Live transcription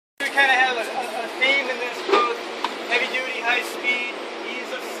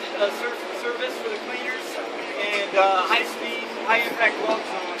service for the cleaners, and high-speed, high-impact load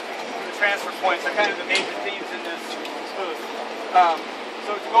zone for the transfer points are kind of the major themes in this booth.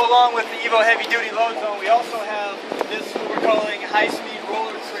 So to go along with the Evo heavy-duty load zone, we also have this, what we're calling high-speed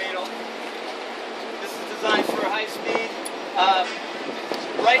roller cradle. This is designed for high speed.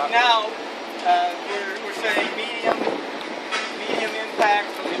 Right now, we're saying medium impact,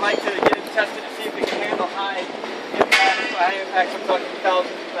 but we'd like to get it tested to see if we can handle high impact. High impact, I'm talking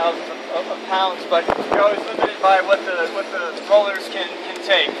thousands and thousands of pounds, but you're always limited by what the rollers can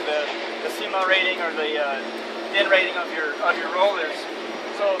take, the SEMA rating or the DIN rating of your rollers.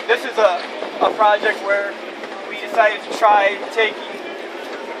 So this is a project where we decided to try taking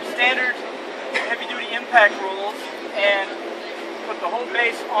standard heavy-duty impact rolls and put the whole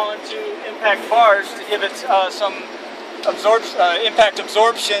base onto impact bars to give it some impact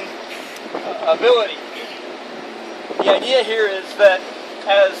absorption ability. The idea here is that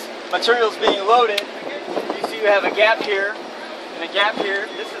as material is being loaded, you see you have a gap here and a gap here.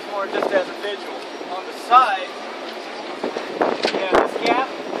 This is more just as a visual. On the side, you have this gap,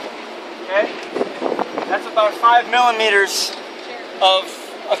 okay? That's about 5 millimeters of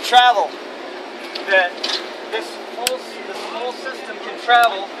travel that this whole system can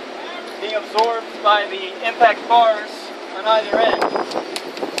travel, being absorbed by the impact bars on either end.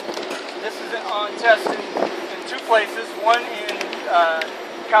 This is on test in two places, one in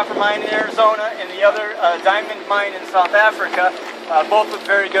copper mine in Arizona and the other diamond mine in South Africa, both with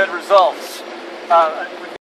very good results.